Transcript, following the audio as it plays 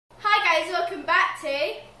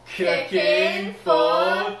to Cooking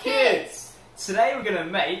for Kids. Today we're going to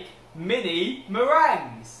make mini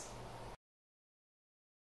meringues.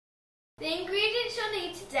 The ingredients you'll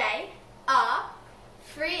need today are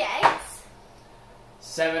 3 eggs,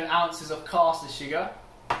 7 ounces of caster sugar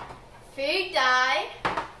food dye.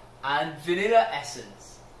 and vanilla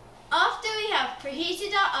essence. After we have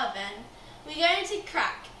preheated our oven, we're going to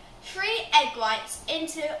crack 3 egg whites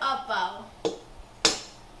into our bowl.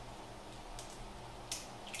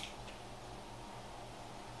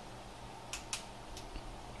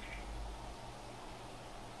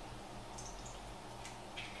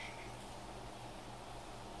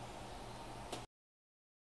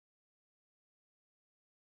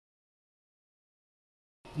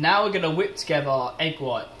 Now we're going to whip together our egg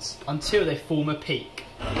whites until they form a peak.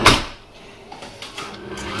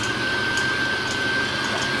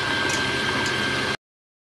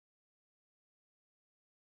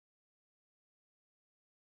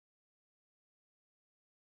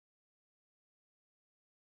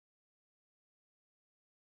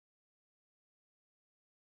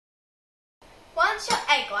 Once your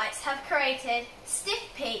egg whites have created stiff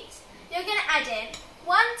peaks, you're going to add in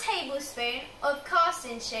 1 tablespoon of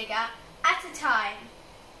casting sugar at a time.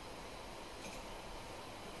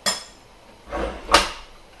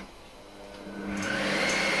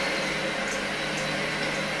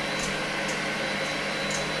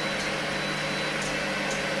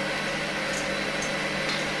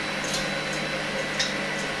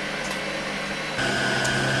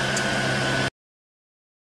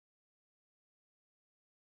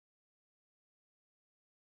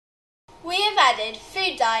 We have added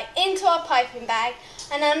food dye into our piping bag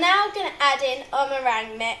and are now going to add in our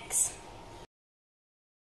meringue mix.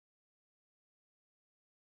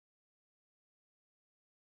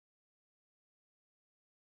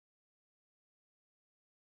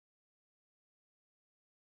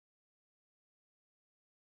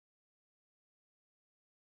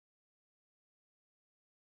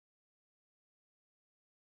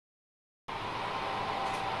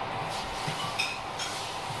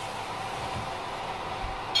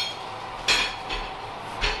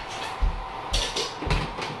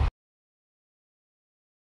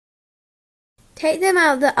 Take them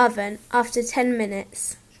out of the oven after 10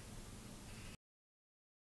 minutes.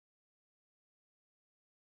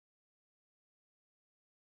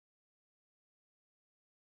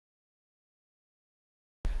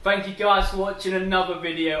 Thank you guys for watching another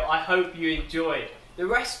video. I hope you enjoyed. The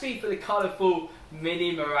recipe for the colourful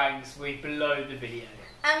mini meringues will be below the video.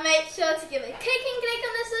 And make sure to give a click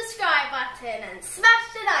on the subscribe button and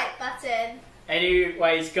smash the like button.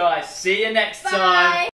 Anyways guys, see you next Bye. time.